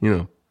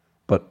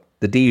 But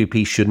the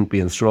DUP shouldn't be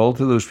enthralled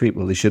to those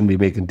people. They shouldn't be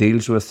making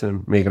deals with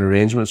them, making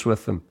arrangements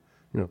with them.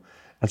 And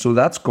so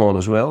that's gone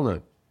as well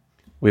now.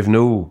 We've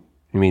the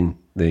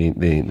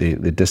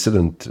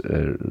dissident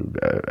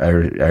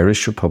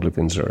Irish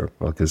Republicans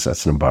because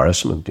that's an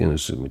embarrassment.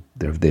 So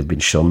they've been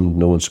shunned.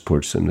 No one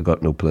supports them. They've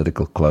got no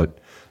political clout.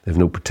 They have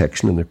no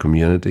protection in their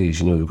communities.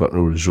 They've got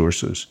no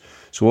resources.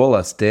 So all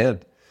that's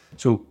dead.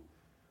 So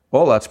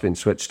all that's been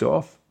switched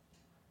off.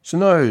 So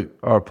now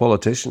our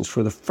politicians,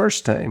 for the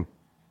first time,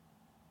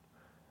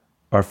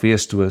 are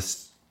faced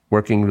with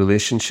working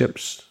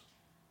relationships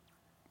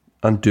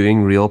and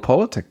doing real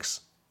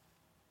politics.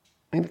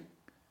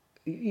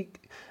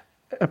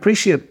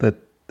 Appreciate that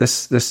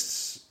this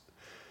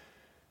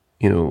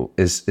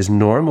is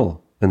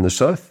normal in the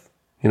South.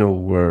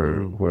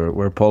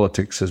 Where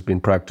politics has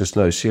been practiced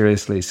now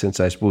seriously since,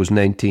 I suppose,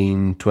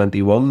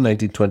 1921,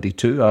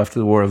 1922, after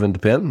the War of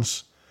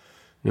Independence.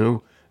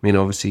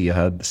 Obviously you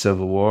had the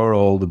Civil War,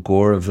 all the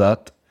gore of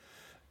that.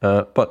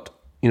 But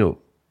we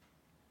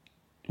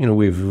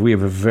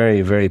have a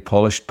very, very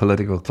polished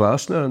political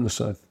class now in the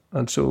South.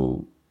 And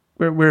so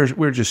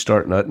we're just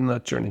starting out in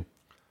that journey.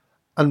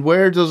 And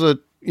where does it,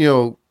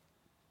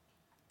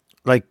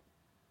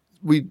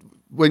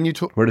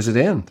 where does it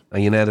end? A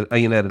united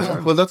army.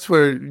 Well, that's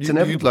where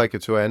you'd like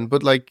it to end.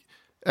 But well,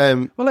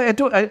 I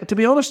don't. To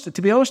be honest,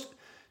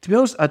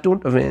 I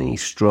don't have any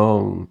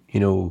strong.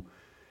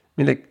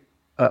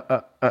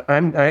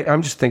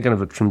 I'm just thinking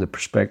of it from the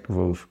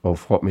perspective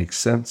of what makes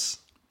sense.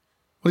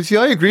 Well, see,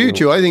 I agree with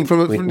you. I think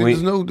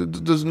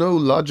there's no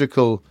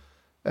logical.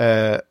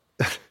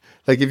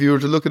 If you were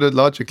to look at it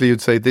logically,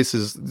 you'd say this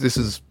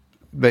is.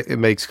 It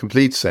makes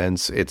complete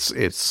sense.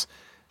 It's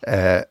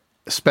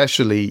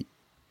especially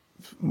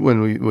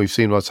when we've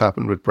seen what's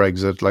happened with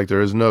Brexit.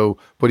 There is no,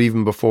 but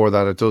even before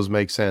that, it does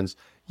make sense.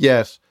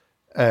 Yet,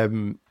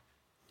 there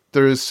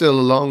is still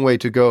a long way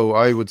to go,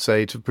 I would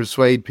say, to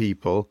persuade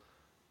the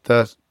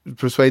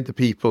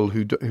people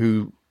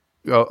who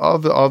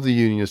of the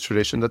unionist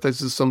tradition that this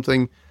is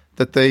something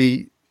that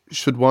they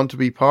should want to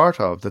be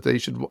part of, that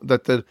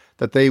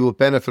they will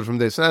benefit from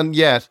this. And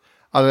yet,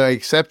 and I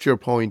accept your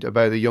point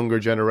about the younger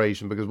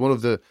generation, because one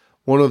of the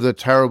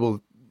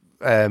terrible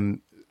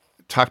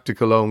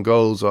tactical own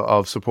goals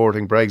of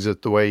supporting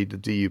Brexit the way the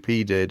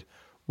DUP did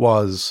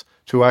was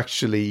to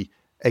actually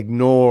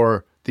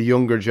ignore the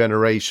younger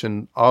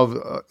generation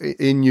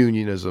in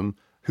unionism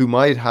who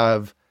might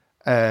have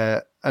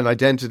an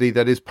identity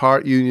that is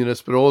part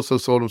unionist but also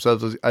saw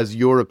themselves as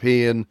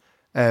European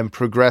and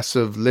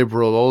progressive,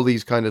 liberal, all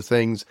these kind of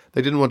things.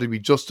 They didn't want to be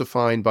just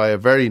defined by a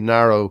very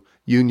narrow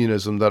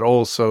unionism that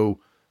also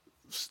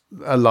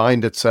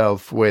aligned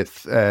itself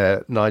with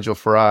Nigel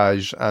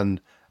Farage and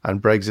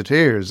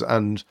Brexiteers.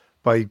 And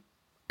by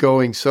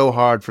going so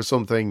hard for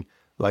something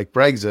like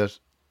Brexit,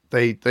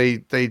 they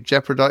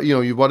jeopardize.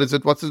 What is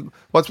it? What's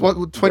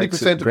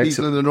 20% of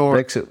people in the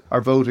north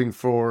are voting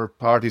for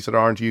parties that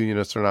aren't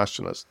unionists or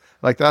nationalists?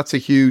 That's a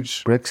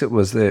huge. Brexit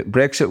was the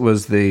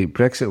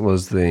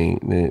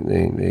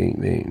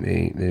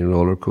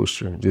roller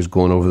coaster, just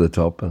going over the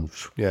top, and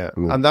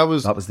and that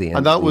was the end.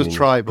 And that was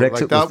tribal.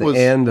 Brexit was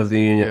the end of the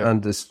union,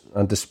 and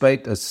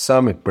despite as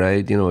Sam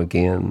McBride,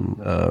 again,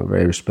 a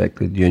very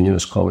respected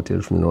unionist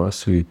commentator from the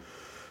north, who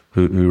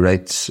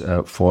writes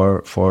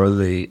for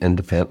the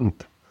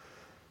Independent.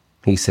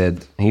 He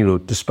said, he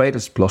wrote, despite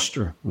its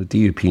bluster, the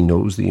DUP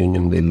knows the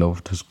union they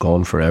loved has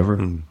gone forever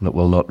and it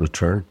will not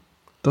return.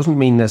 Doesn't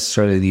mean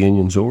necessarily the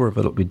union's over,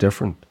 but it'll be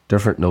different.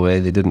 Different in a way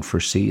they didn't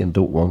foresee and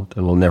don't want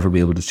and will never be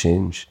able to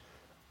change,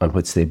 and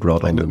which they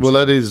brought on themselves.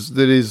 Well, that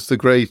is the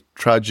great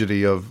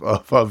tragedy of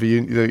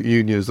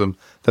unionism,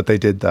 that they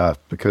did that,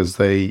 because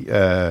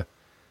they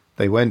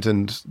went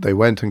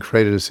and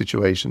created a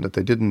situation that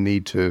they didn't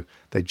need to.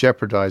 They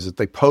jeopardized it.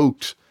 They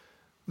poked.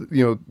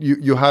 You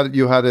had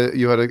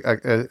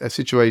a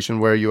situation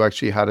where you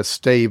actually had a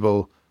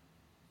stable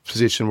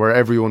position where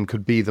everyone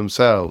could be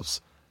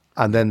themselves,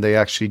 and then they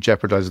actually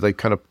jeopardized it.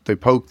 They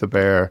poked the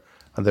bear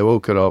and they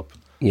woke it up.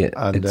 Yeah,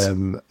 and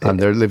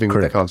they're living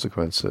correct. with the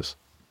consequences.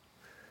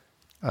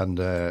 And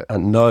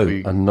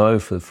now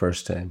for the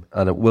first time,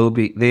 and it will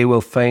be. They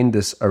will find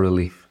this a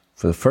relief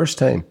for the first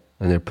time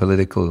in their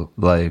political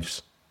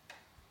lives.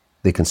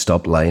 They can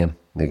stop lying.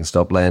 They can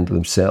stop lying to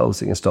themselves.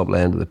 They can stop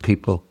lying to the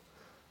people.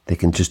 They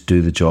can just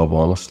do the job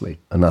honestly.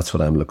 And that's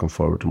what I'm looking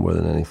forward to more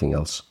than anything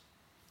else.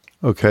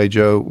 Okay,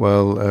 Joe.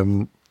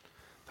 Well,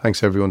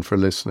 thanks everyone for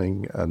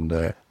listening.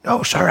 And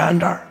no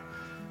surrender.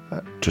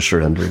 To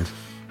surrendering.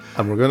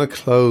 And we're going to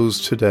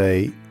close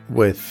today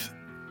with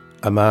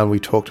a man we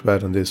talked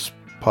about on this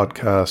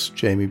podcast,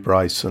 Jamie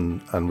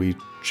Bryson. And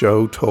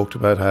Joe talked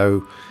about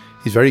how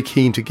he's very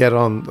keen to get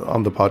on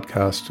the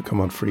podcast to come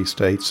on Free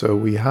State. So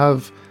we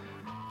have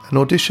an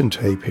audition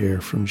tape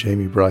here from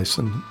Jamie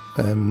Bryson,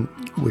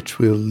 which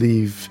we'll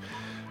leave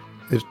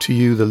it to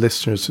you, the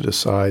listeners, to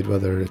decide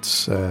whether it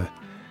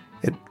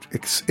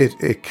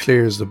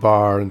clears the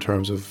bar in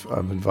terms of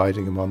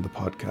inviting him on the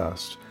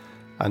podcast.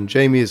 And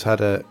Jamie has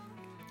had a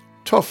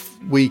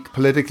tough week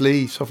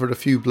politically, suffered a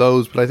few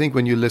blows, but I think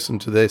when you listen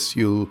to this,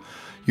 you'll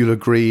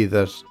agree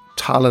that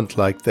talent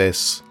like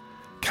this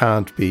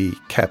can't be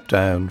kept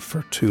down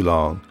for too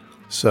long.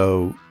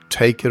 So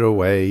take it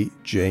away,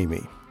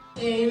 Jamie.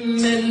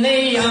 In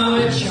the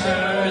yard,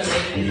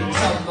 Shirley,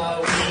 from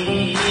a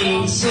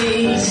wee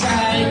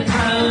seaside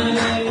town.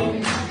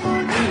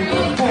 We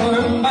were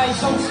formed by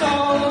some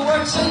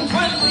stalwarts in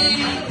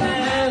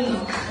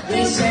 2010.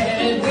 They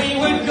said we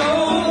would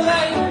go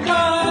like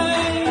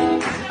die,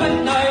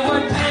 but now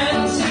we're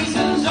 10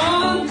 seasons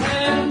on,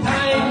 10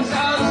 times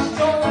as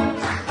strong,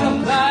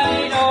 the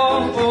pride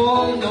of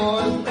old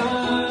North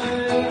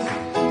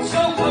Down. So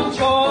come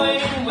join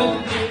with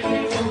me,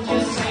 won't you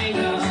sing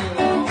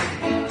along?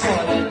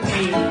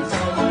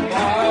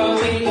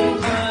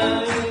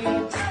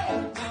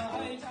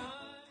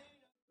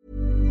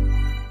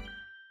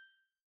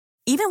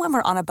 Even when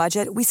we're on a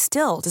budget, we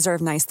still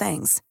deserve nice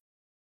things.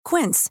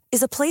 Quince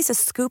is a place to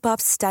scoop up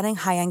stunning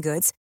high-end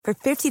goods for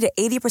 50 to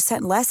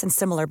 80% less than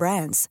similar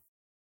brands.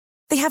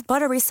 They have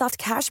buttery soft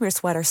cashmere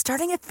sweaters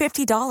starting at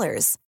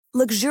 $50,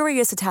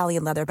 luxurious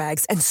Italian leather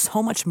bags, and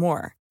so much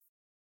more.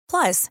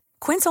 Plus,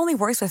 Quince only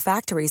works with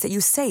factories that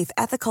use safe,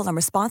 ethical, and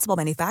responsible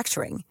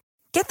manufacturing.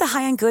 Get the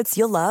high-end goods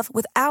you'll love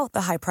without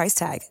the high price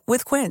tag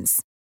with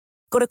Quince.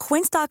 Go to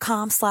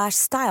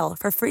quince.com/style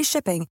for free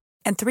shipping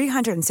and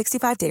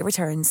 365-day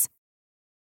returns.